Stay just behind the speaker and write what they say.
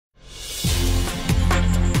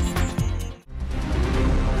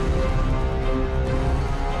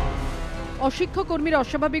অশিক্ষক কর্মীর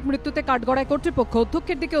অস্বাভাবিক মৃত্যুতে কাঠগড়ায় কর্তৃপক্ষ,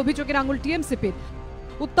 অধ্যক্ষের দিকে অভিযোগের আঙুল টিএমসিপির।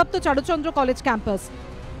 উত্তপ্ত চারুচন্দ্র কলেজ ক্যাম্পাস।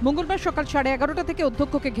 মঙ্গলবার সকাল 11:30 থেকে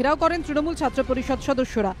অধ্যক্ষকে ঘেরাও করেন তৃণমূল ছাত্র পরিষদ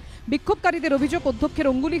সদস্যরা। বিক্ষোভকারীদের অভিযোগ, অধ্যক্ষের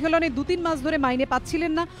অঙ্গুলি হেলনে 2-3 মাস ধরে মাইনে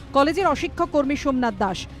পাচ্ছিলেন না কলেজের অশিক্ষক কর্মী সোমনাথ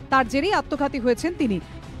দাস। তার জেরেই আত্মঘাতী হয়েছেন তিনি।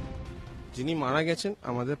 যিনি মারা গেছেন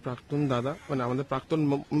আমাদের প্রাক্তন দাদা, মানে আমাদের প্রাক্তন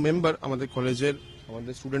মেম্বার, আমাদের কলেজের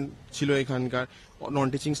আমাদের স্টুডেন্ট ছিল, এখানকার নন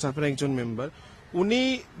টিচিং স্টাফের একজন মেম্বার। উনি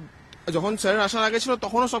যখন স্যারের আসার আগে ছিল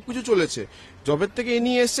তখনও সবকিছু চলেছে। জবের থেকে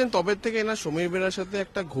ইনি এসছেন তবের থেকে এনার সমীর বেরার সাথে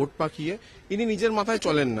একটা ঘোট পাকিয়ে ইনি নিজের মাথায়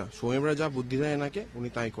চলেন না। সমীর বেরা যা বুদ্ধি দেয় এনাকে, উনি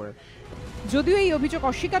তাই করেন। যদিও এই অভিযোগ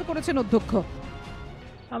অস্বীকার করেছেন অধ্যক্ষ।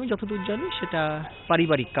 আমি যতদূর জানি সেটা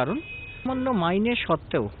পারিবারিক কারণ। সামান্য মাইনে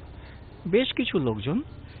সত্ত্বেও বেশ কিছু লোকজন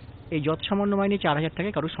এই যৎসামান্য মাইনে 4,000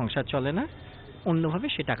 টাকায় কারোর সংসার চলে না, অন্যভাবে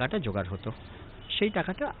সে টাকাটা জোগাড় হতো। সেই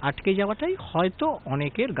টাকাটা আটকে যাওয়াটাই হয়তো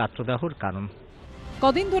অনেকের গাত্রদাহর কারণ।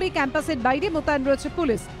 কদিন ধরেই ক্যাম্পাসের বাইরে মোতায়েন রয়েছে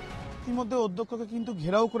পুলিশ। ইতিমধ্যে অধ্যক্ষকে কিন্তু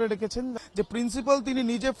ঘেরাও করে রেখেছেন যে প্রিন্সিপাল, তিনি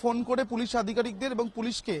নিজে ফোন করে পুলিশ আধিকারিকদের এবং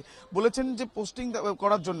পুলিশকে বলেছেন যে পোস্টিং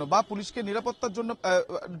করার জন্য বা পুলিশকে নিরাপত্তার জন্য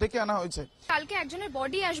ডেকে আনা হয়েছে। কালকে একজনের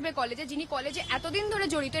বডি আসবে কলেজে, যিনি কলেজে এতদিন ধরে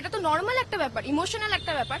জড়িত। এটা তো নর্মাল একটা ব্যাপার, ইমোশনাল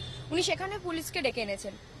একটা ব্যাপার। উনি সেখানে পুলিশকে ডেকে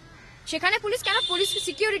এনেছেন। সেখানে পুলিশ কেন? Police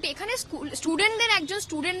security. এখানে স্টুডেন্টদের একজন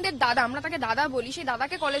স্টুডেন্টদের দাদা, আমরা তাকে দাদা বলি, সেই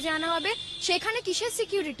দাদাকে কলেজে আনা হবে, সেখানে কিসের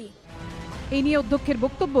সিকিউরিটি? এই নিয়ে অধ্যক্ষের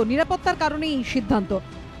বক্তব্য, নিরাপত্তার কারণেই এই সিদ্ধান্ত।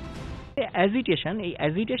 অ্যাজিটেশন, এই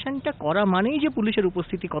অ্যাজিটেশনটা করা মানেই যে পুলিশের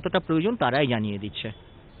উপস্থিতি কতটা প্রয়োজন তারাই জানিয়ে দিচ্ছে।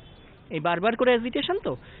 এই বারবার করে অ্যাজিটেশন,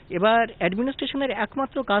 তো এবার অ্যাডমিনিস্ট্রেশনের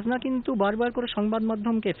একমাত্র কাজ না কিন্তু বারবার করে সংবাদ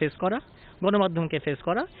মাধ্যমকে ফেস করা, গণমাধ্যমকে ফেস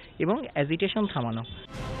করা এবং অ্যাজিটেশন থামানো।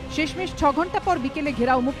 শেষমেশ 6 ঘন্টা পর বিকেলে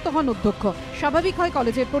ঘেরাও মুক্ত হন অধ্যক্ষ। স্বাভাবিক হয়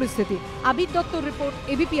কলেজের পরিস্থিতি। আবির দত্তর রিপোর্ট,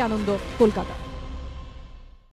 এবিপি আনন্দ, কলকাতা।